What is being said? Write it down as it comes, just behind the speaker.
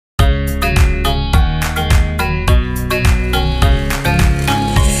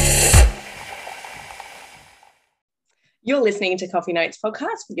You're listening to Coffee Notes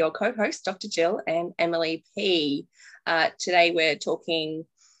podcast with your co-hosts, Dr. Jill and Emily P. Today we're talking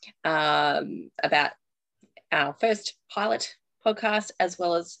about our first pilot podcast, as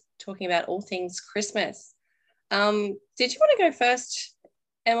well as talking about all things Christmas. Did you want to go first,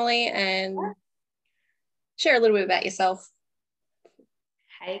 Emily, and share a little bit about yourself?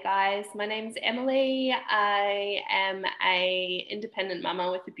 Hey guys, my name's Emily. I am a independent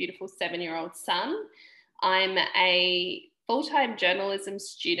mama with a beautiful 7-year-old son. I'm a full-time journalism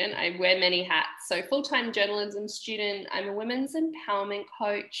student. I wear many hats. So full-time journalism student, I'm a women's empowerment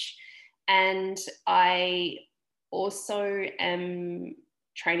coach, and I also am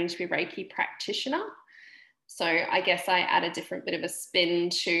training to be a Reiki practitioner. So I guess I add a different bit of a spin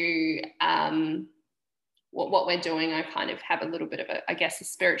to what we're doing. I kind of have a little bit of a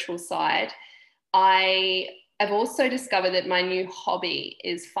spiritual side. I have also discovered that my new hobby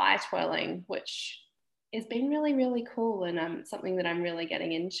is fire twirling, which has been really, really cool, and something that I'm really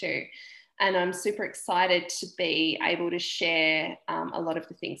getting into. And I'm super excited to be able to share a lot of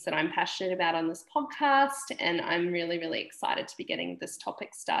the things that I'm passionate about on this podcast. And I'm really, really excited to be getting this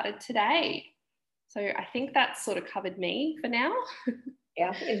topic started today. So I think that's sort of covered me for now.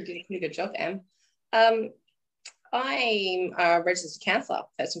 Yeah, I think you did a pretty good job, Em. I'm a registered counsellor,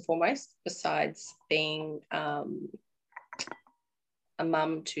 first and foremost, besides being a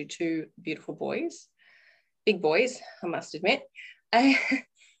mum to two beautiful boys. Big boys, I must admit. So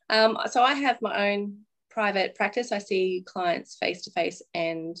I have my own private practice. I see clients face-to-face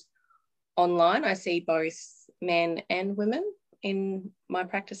and online. I see both men and women in my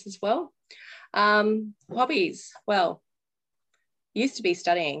practice as well. Hobbies, well, used to be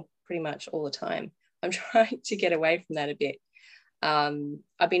studying pretty much all the time. I'm trying to get away from that a bit.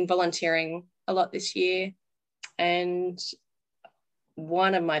 I've been volunteering a lot this year, and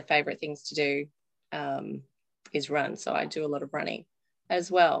one of my favourite things to do is run. So I do a lot of running as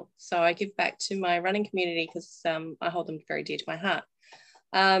well. So I give back to my running community because I hold them very dear to my heart.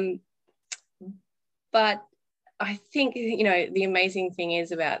 But I think, the amazing thing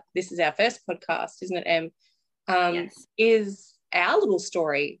is about this is our first podcast, isn't it, Em? Yes. Is our little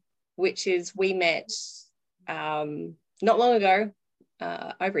story, which is we met not long ago,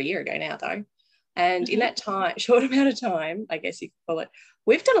 over a year ago now, though. And in that short amount of time, I guess you could call it,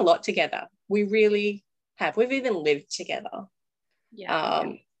 we've done a lot together. We really have. We've even lived together.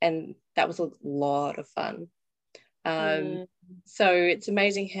 And that was a lot of fun. So it's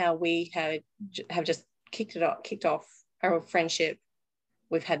amazing how we have just kicked off our friendship.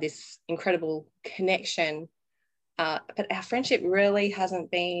 We've had this incredible connection, but our friendship really hasn't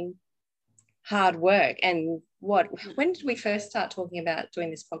been hard work. And when did we first start talking about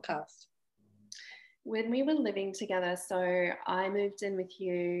doing this podcast? When we were living together. So I moved in with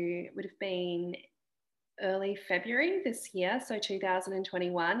you, it would have been early February this year, so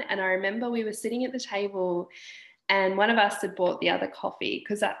 2021. And I remember we were sitting at the table and one of us had bought the other coffee,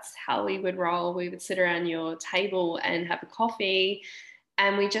 because that's how we would roll. We would sit around your table and have a coffee.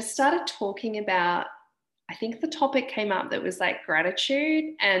 And we just started talking about, I think the topic came up that was like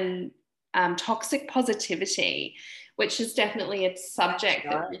gratitude and toxic positivity, which is definitely a subject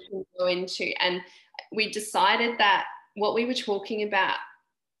that we can go into. And we decided that what we were talking about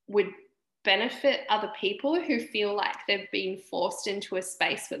would benefit other people who feel like they've been forced into a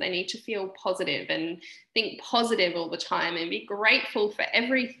space where they need to feel positive and think positive all the time and be grateful for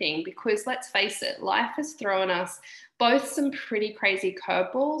everything, because let's face it, life has thrown us both some pretty crazy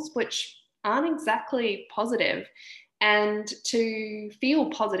curveballs which aren't exactly positive, and to feel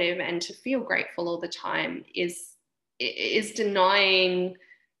positive and to feel grateful all the time is denying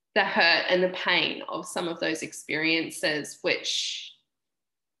the hurt and the pain of some of those experiences, which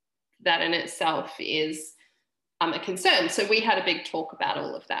that in itself is a concern. So we had a big talk about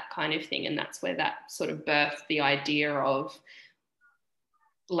all of that kind of thing, and that's where that sort of birthed the idea of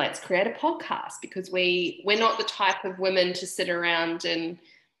let's create a podcast, because we're not the type of women to sit around and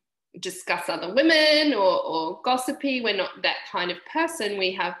discuss other women or gossipy. We're not that kind of person.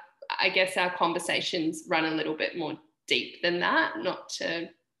 We have, I guess, our conversations run a little bit more deep than that, not to,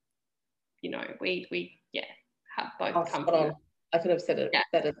 we have both come. I could have said it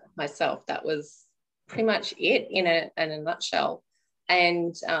better myself. That was pretty much it in a nutshell.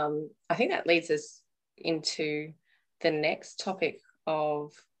 And I think that leads us into the next topic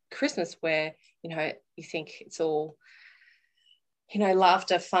of Christmas, where, you think it's all,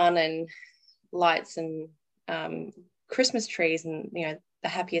 laughter, fun and lights and Christmas trees and, the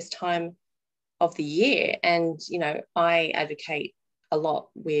happiest time of the year. And, I advocate a lot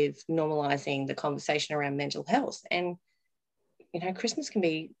with normalizing the conversation around mental health. And Christmas can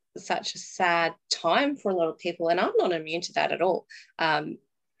be such a sad time for a lot of people, and I'm not immune to that at all.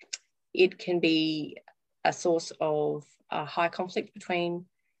 It can be a source of high conflict between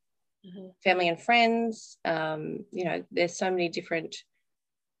family and friends. There's so many different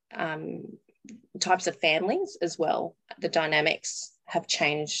types of families as well. The dynamics have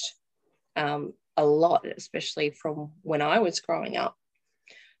changed a lot, especially from when I was growing up.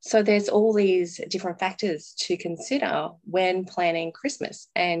 So there's all these different factors to consider when planning Christmas.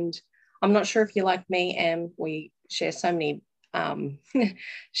 And I'm not sure if you're like me and we share so many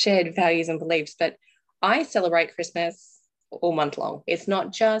shared values and beliefs, but I celebrate Christmas all month long. It's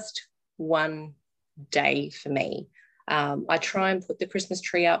not just one day for me. I try and put the Christmas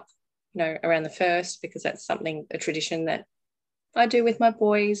tree up, around the 1st, because that's a tradition that I do with my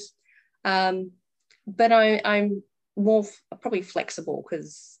boys. But I'm more probably flexible,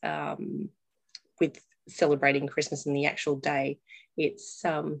 because with celebrating Christmas and the actual day, it's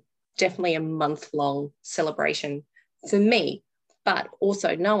definitely a month-long celebration for me, but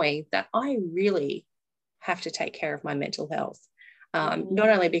also knowing that I really have to take care of my mental health, not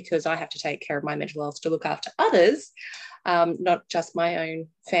only because I have to take care of my mental health to look after others, not just my own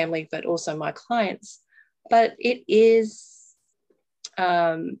family, but also my clients, but it is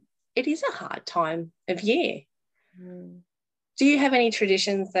a hard time of year. Do you have any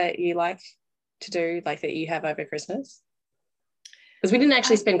traditions that you like to do, like that you have over Christmas? Because we didn't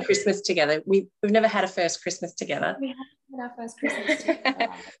actually spend Christmas together. We've never had a first Christmas together. We haven't had our first Christmas together.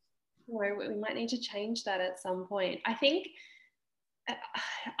 We might need to change that at some point. I think,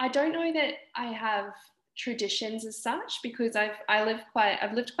 I don't know that I have traditions as such, because I've lived quite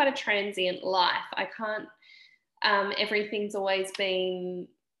a transient life. I can't, everything's always been,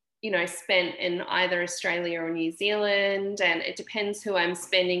 spent in either Australia or New Zealand, and it depends who I'm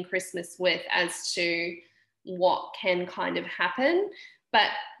spending Christmas with as to what can kind of happen. But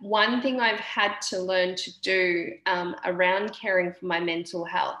one thing I've had to learn to do around caring for my mental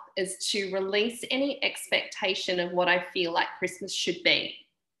health is to release any expectation of what I feel like Christmas should be.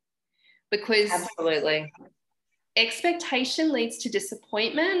 Because absolutely, expectation leads to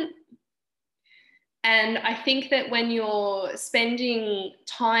disappointment. And I think that when you're spending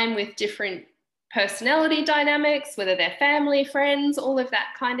time with different personality dynamics, whether they're family, friends, all of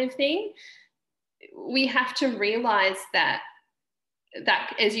that kind of thing, we have to realize that,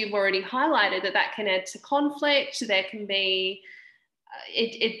 as you've already highlighted, that can add to conflict. There can be,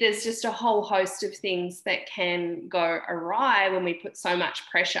 there's just a whole host of things that can go awry when we put so much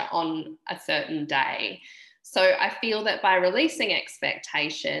pressure on a certain day. So I feel that by releasing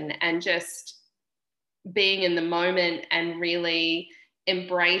expectation and just being in the moment and really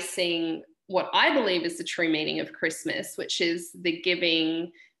embracing what I believe is the true meaning of Christmas, which is the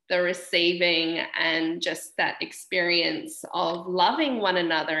giving, the receiving, and just that experience of loving one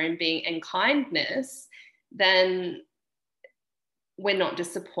another and being in kindness, then we're not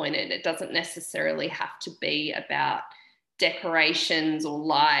disappointed. It doesn't necessarily have to be about decorations or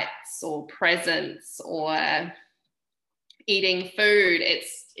lights or presents or eating food.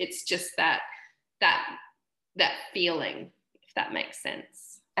 It's just that feeling, if that makes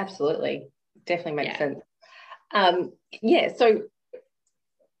sense. Absolutely. Definitely makes sense. So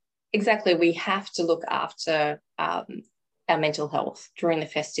exactly, we have to look after our mental health during the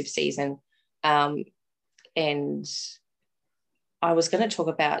festive season. And I was going to talk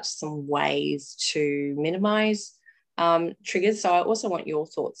about some ways to minimize triggers. So I also want your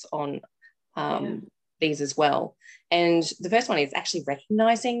thoughts on these as well. And the first one is actually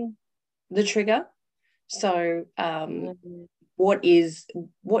recognizing the trigger. So what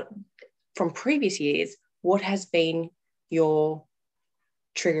from previous years, what has been your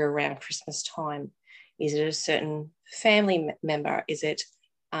trigger around Christmas time? Is it a certain family member? Is it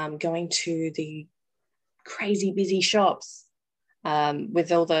going to the crazy busy shops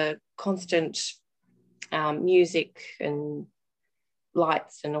with all the constant music and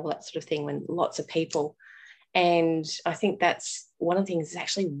lights and all that sort of thing, when lots of people? And I think that's one of the things, is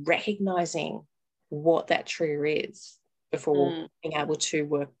actually recognizing what that trigger is before being able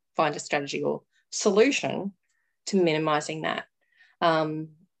to find a strategy or solution to minimizing that.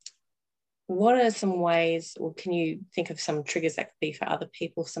 What are some ways, or can you think of some triggers that could be for other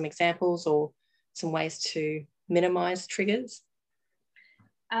people, some examples or some ways to minimize triggers?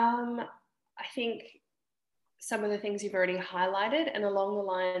 I think some of the things you've already highlighted, and along the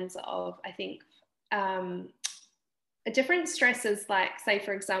lines of, I think, different stresses, like, say,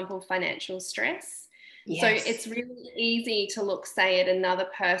 for example, financial stress. Yes. So it's really easy to look, say, at another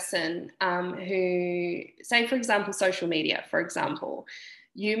person who, say, for example, social media, for example,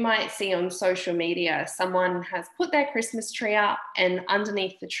 you might see on social media someone has put their Christmas tree up, and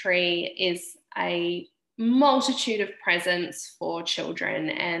underneath the tree is a multitude of presents for children,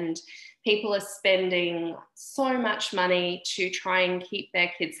 and people are spending so much money to try and keep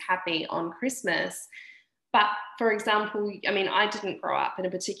their kids happy on Christmas. But for example, I mean, I didn't grow up in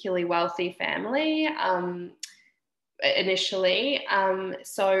a particularly wealthy family initially.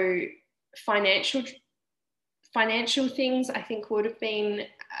 So financial things I think would have been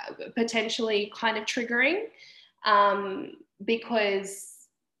potentially kind of triggering, because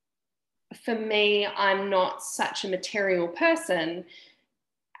for me, I'm not such a material person.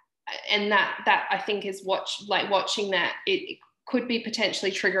 And that I think is watching that, it could be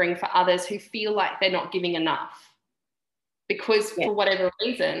potentially triggering for others who feel like they're not giving enough because for whatever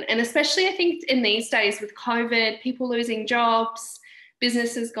reason. And especially I think in these days with COVID, people losing jobs,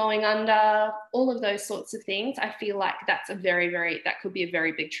 businesses going under, all of those sorts of things, I feel like that could be a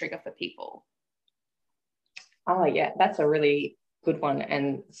very big trigger for people. Oh yeah, that's a really good one,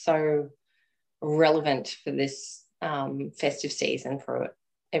 and so relevant for this festive season for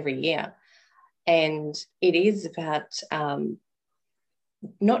every year. And it is about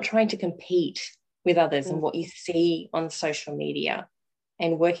not trying to compete with others and what you see on social media,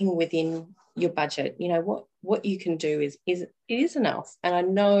 and working within your budget. You know, what you can do is it is enough. And I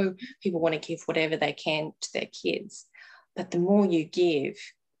know people want to give whatever they can to their kids, but the more you give,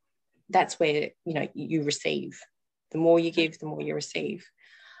 that's where, you know, you receive. The more you give, the more you receive.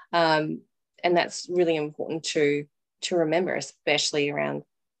 And that's really important to remember, especially around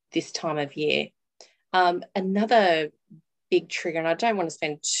this time of year. Another big trigger, and I don't want to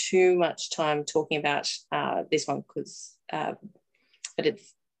spend too much time talking about this one because, but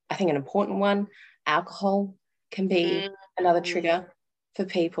it's, I think, an important one. Alcohol can be another trigger for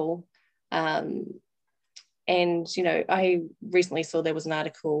people. And, you know, I recently saw there was an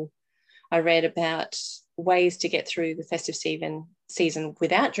article I read about ways to get through the festive season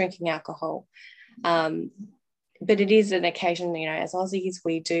without drinking alcohol. But it is an occasion, you know, as Aussies,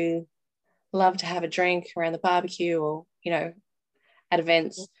 we do love to have a drink around the barbecue or, you know, at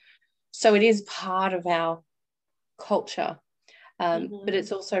events. So it is part of our culture. But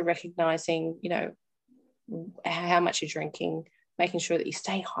it's also recognising, you know, how much you're drinking, making sure that you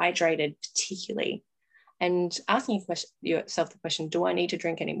stay hydrated particularly, and asking yourself the question, do I need to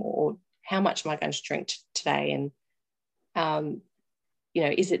drink anymore? Or how much am I going to drink today? And, you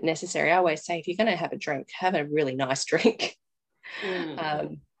know, is it necessary? I always say, if you're going to have a drink, have a really nice drink.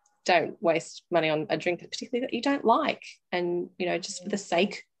 Don't waste money on a drink particularly that you don't like, and, you know, just for the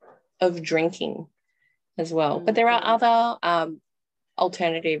sake of drinking as well. But there are other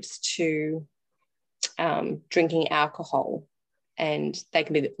alternatives to drinking alcohol, and they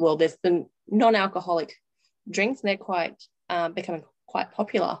can be, well, there's the non-alcoholic drinks, and they're quite becoming quite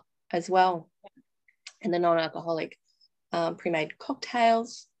popular as well, and the non-alcoholic pre-made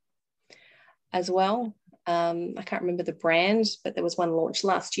cocktails as well. I can't remember the brand, but there was one launched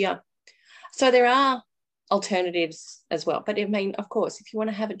last year. So there are alternatives as well. But I mean, of course, if you want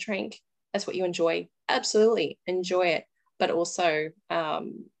to have a drink, that's what you enjoy, absolutely enjoy it, but also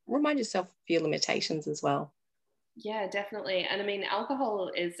remind yourself of your limitations as well. Yeah, definitely. And I mean,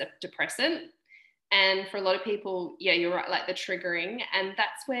 alcohol is a depressant. And for a lot of people, yeah, you're right, like the triggering. And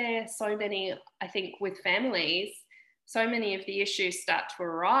that's where so many, I think, with families, so many of the issues start to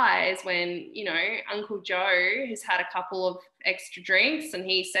arise when, you know, Uncle Joe has had a couple of extra drinks and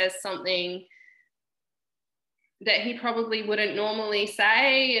he says something that he probably wouldn't normally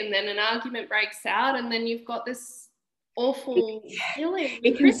say, and then an argument breaks out, and then you've got this awful feeling.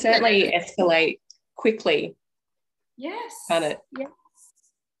 It can certainly escalate quickly. Yes. Can't it? Yes.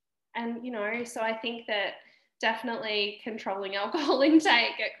 And, you know, so I think that definitely controlling alcohol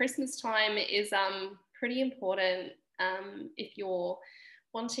intake at Christmas time is pretty important if you're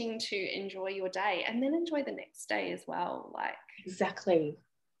wanting to enjoy your day, and then enjoy the next day as well. Like exactly.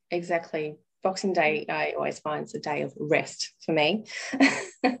 Boxing Day, I always find, is a day of rest for me.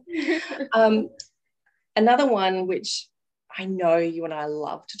 Another one which I know you and I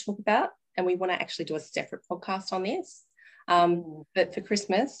love to talk about, and we want to actually do a separate podcast on this, but for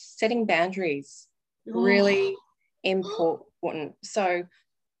Christmas, setting boundaries, really important. So,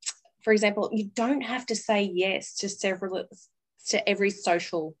 for example, you don't have to say yes to every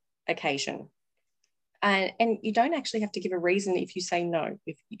social occasion. And you don't actually have to give a reason if you say no,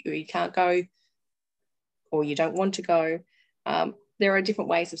 if you can't go or you don't want to go. There are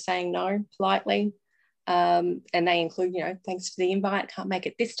different ways of saying no politely, and they include, you know, thanks for the invite, can't make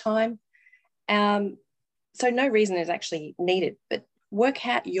it this time. So no reason is actually needed, but work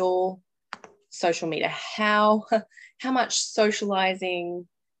out your social media. How how much socializing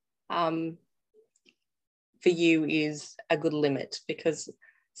for you is a good limit, because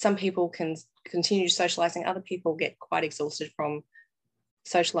some people can continue socializing, other people get quite exhausted from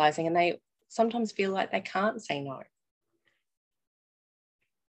socializing, and they sometimes feel like they can't say no.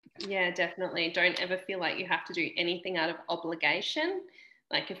 Yeah, definitely. Don't ever feel like you have to do anything out of obligation.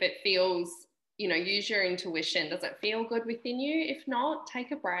 Like if it feels, use your intuition. Does it feel good within you? If not,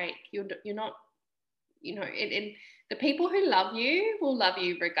 take a break. You're not, the people who love you will love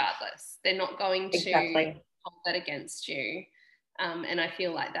you regardless. They're not going to hold that against you. And I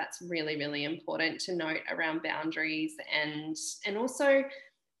feel like that's really, really important to note around boundaries, and also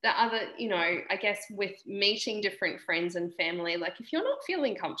the other, I guess with meeting different friends and family, like if you're not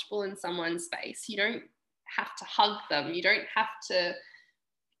feeling comfortable in someone's space, you don't have to hug them. You don't have to,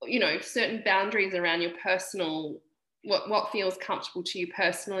 certain boundaries around your personal, what feels comfortable to you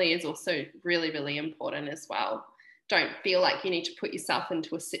personally is also really, really important as well. Don't feel like you need to put yourself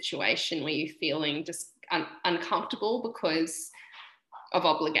into a situation where you're feeling just uncomfortable because of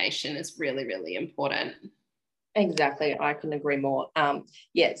obligation is really, really important. Exactly. I can agree more.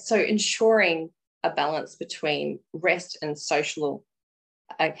 So ensuring a balance between rest and social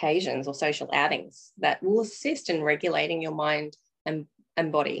occasions or social outings that will assist in regulating your mind and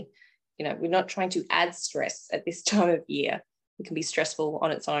body. We're not trying to add stress at this time of year. It can be stressful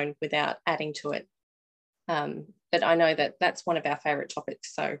on its own without adding to it. But I know that that's one of our favorite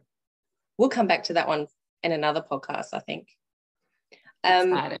topics. So we'll come back to that one in another podcast, I think.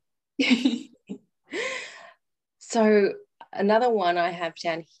 Excited. So another one I have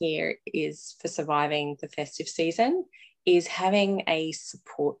down here is for surviving the festive season is having a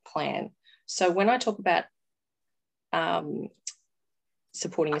support plan. So when I talk about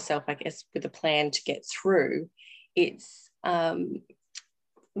supporting yourself, I guess, with a plan to get through, it's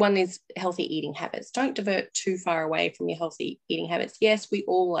one is healthy eating habits. Don't divert too far away from your healthy eating habits. Yes, we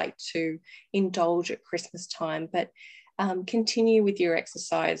all like to indulge at Christmas time, but continue with your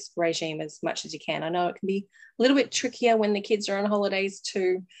exercise regime as much as you can. I know it can be a little bit trickier when the kids are on holidays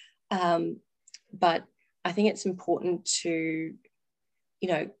too, but I think it's important to,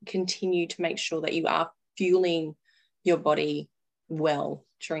 continue to make sure that you are fueling your body well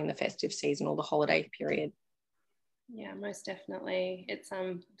during the festive season or the holiday period. Yeah, most definitely. It's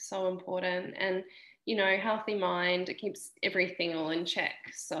so important. And, healthy mind, it keeps everything all in check.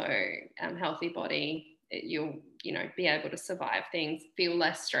 So healthy body, you'll, be able to survive things, feel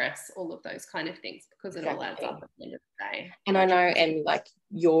less stress, all of those kind of things, because it all adds up at the end of the day. And I know, and like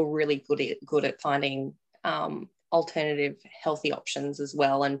you're really good at finding alternative healthy options as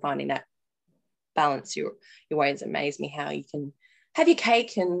well, and finding that balance your way. It's amazed me how you can have your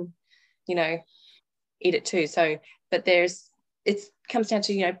cake and, eat it too. So, but it comes down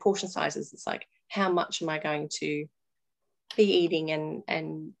to, portion sizes. It's like, how much am I going to be eating?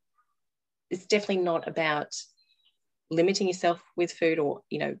 And it's definitely not about limiting yourself with food or,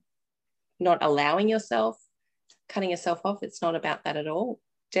 not allowing yourself, cutting yourself off. It's not about that at all.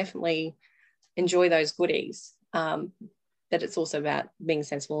 Definitely enjoy those goodies. But it's also about being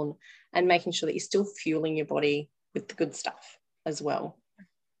sensible and making sure that you're still fueling your body with the good stuff as well.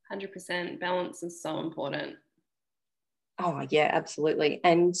 100%. Balance is so important. Oh, yeah, absolutely.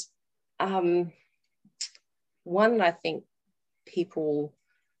 And one I think people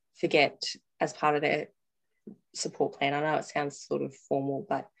forget as part of their support plan, I know it sounds sort of formal,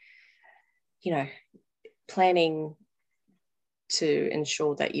 but, planning to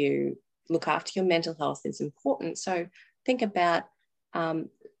ensure that you look after your mental health is important. So think about a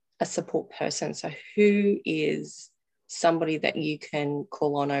support person. So who is somebody that you can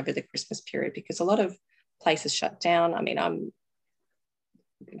call on over the Christmas period? Because a lot of places shut down. I mean, I'm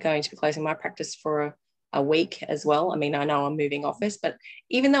going to be closing my practice for a week as well. I mean, I know I'm moving office, but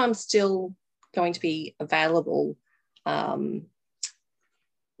even though I'm still going to be available via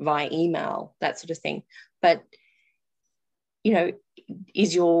email, that sort of thing. But,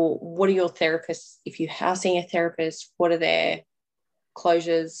 what are your therapists, if you are seeing a therapist, what are their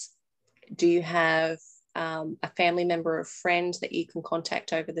closures? Do you have a family member or friend that you can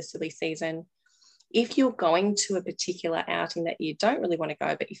contact over the silly season? If you're going to a particular outing that you don't really want to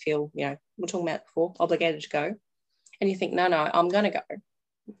go, but you feel, we're talking about before, obligated to go, and you think, no, I'm going to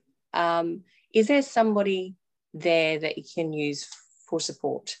go. Is there somebody there that you can use for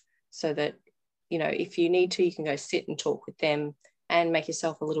support so that, if you need to, you can go sit and talk with them and make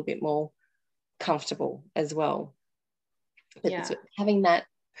yourself a little bit more comfortable as well. But it's having that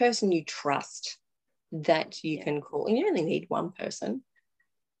person you trust that you can call. And you only need one person.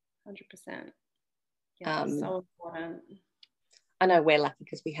 100%. Yeah, so important. I know we're lucky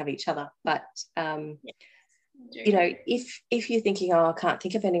because we have each other, but you know, if you're thinking, oh, I can't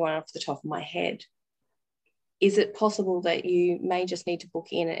think of anyone off the top of my head, is it possible that you may just need to book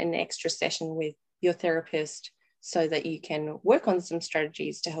in an extra session with your therapist so that you can work on some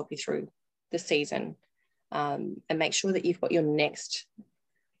strategies to help you through the season, and make sure that you've got your next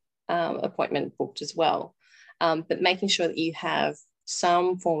appointment booked as well. But making sure that you have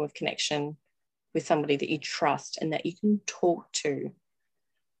some form of connection with somebody that you trust and that you can talk to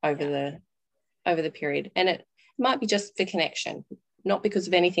over the period. And it might be just for connection, not because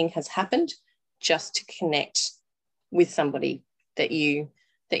of anything has happened, just to connect with somebody that you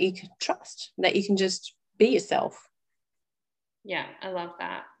can trust, that you can just be yourself. Yeah, I love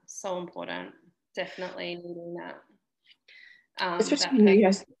that. So important. Definitely needing that. Especially when, you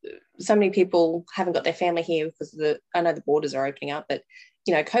know, so many people haven't got their family here because I know the borders are opening up, but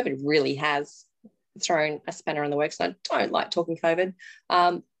you know, COVID really has thrown a spanner in the works. And I don't like talking COVID,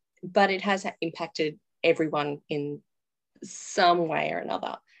 but it has impacted everyone in some way or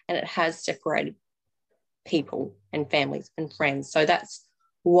another, and it has separated people and families and friends. So that's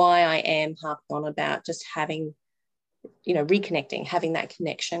why I am harping on about just having, you know, reconnecting, having that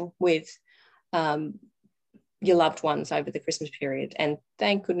connection with your loved ones over the Christmas period. And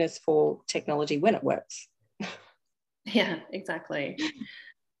thank goodness for technology when it works. Yeah, exactly.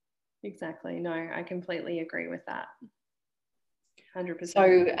 Exactly. No, I completely agree with that. 100%.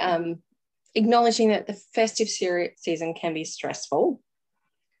 So acknowledging that the festive season can be stressful,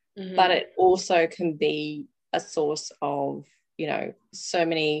 but it also can be a source of, you know, so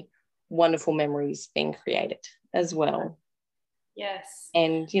many wonderful memories being created as well. Yes.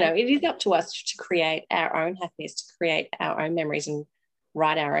 And, you know, it is up to us to create our own happiness, to create our own memories and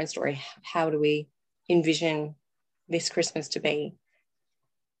write our own story. How do we envision this Christmas to be?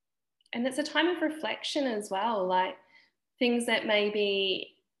 And it's a time of reflection as well, like things that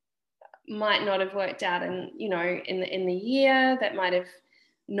maybe might not have worked out in, you know, in the year, that might have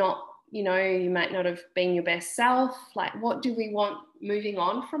not, you know, you might not have been your best self. Like, what do we want moving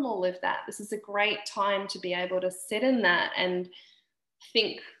on from all of that? This is a great time to be able to sit in that and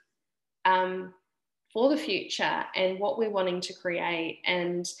think for the future and what we're wanting to create,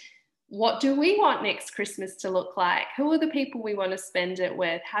 and what do we want next Christmas to look like? Who are the people we want to spend it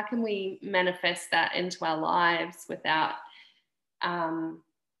with? How can we manifest that into our lives without,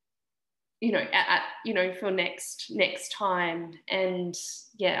 you know, for next time? And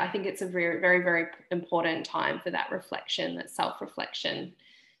yeah, I think it's a very, very, very important time for that reflection, that self-reflection.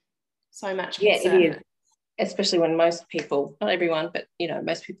 So much can surface. It is, especially when most people, not everyone, but you know,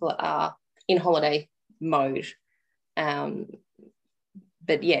 most people are in holiday mode.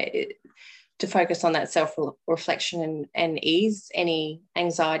 But yeah, to focus on that self-reflection and ease any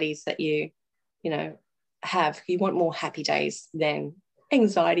anxieties that you know have. You want more happy days than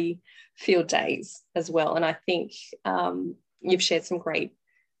anxiety-filled days as well. And I think you've shared some great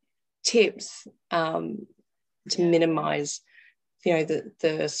tips to minimize, you know,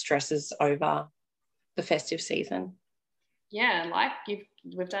 the stresses over the festive season. Yeah, like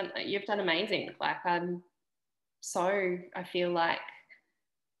you've done amazing. Like I feel like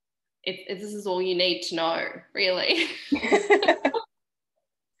this is all you need to know, really.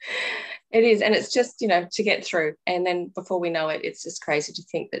 It is, and it's just, you know, to get through, and then before we know it, it's just crazy to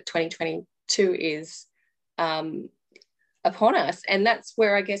think that 2022 is upon us. And that's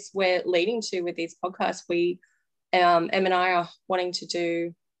where I guess we're leading to with these podcasts. We Em and I are wanting to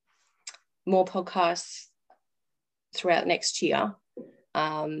do more podcasts throughout next year.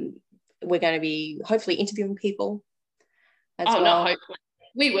 We're going to be hopefully interviewing people as well. Not hopefully.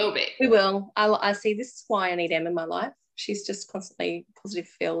 We will be. We will. I see, this is why I need Em in my life. She's just constantly positive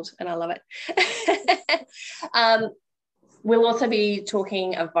filled, and I love it. We'll also be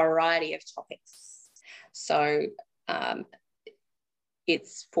talking a variety of topics. So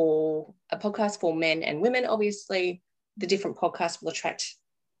it's for a podcast for men and women. Obviously, the different podcasts will attract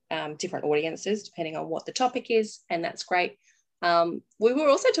different audiences depending on what the topic is, and that's great. We were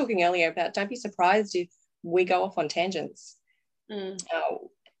also talking earlier about, don't be surprised if we go off on tangents.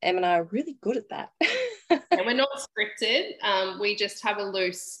 Em and I are really good at that. Yeah, we're not scripted. We just have a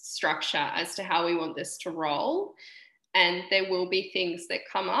loose structure as to how we want this to roll. And there will be things that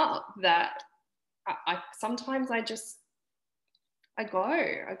come up that I sometimes I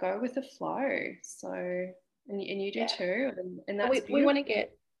go with the flow. So, and you do too. And that's we want to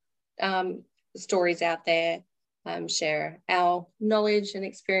get stories out there, share our knowledge and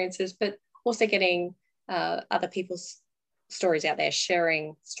experiences, but also getting other people's stories out there,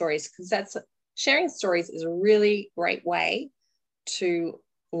 sharing stories, because sharing stories is a really great way to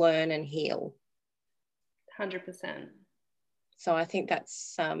learn and heal. 100%. So I think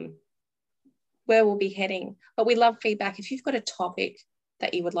that's where we'll be heading. But we love feedback. If you've got a topic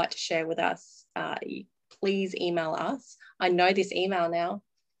that you would like to share with us, please email us. I know this email now.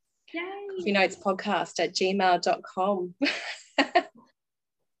 Yay. CoffeeNotesPodcast@gmail.com.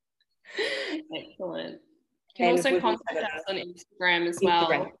 Excellent. You can also contact us on Instagram as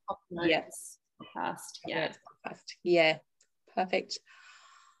well. Yes. Podcast. Yeah. Yeah. Perfect.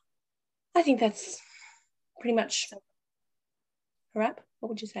 I think that's pretty much a wrap. What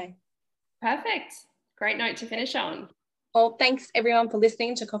would you say? Perfect. Great note to finish on. Well, thanks everyone for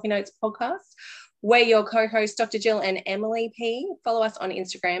listening to Coffee Notes Podcast. We're your co-hosts, Dr. Jill and Emily P. Follow us on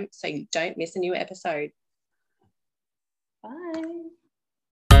Instagram so you don't miss a new episode.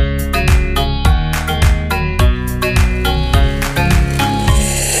 Bye.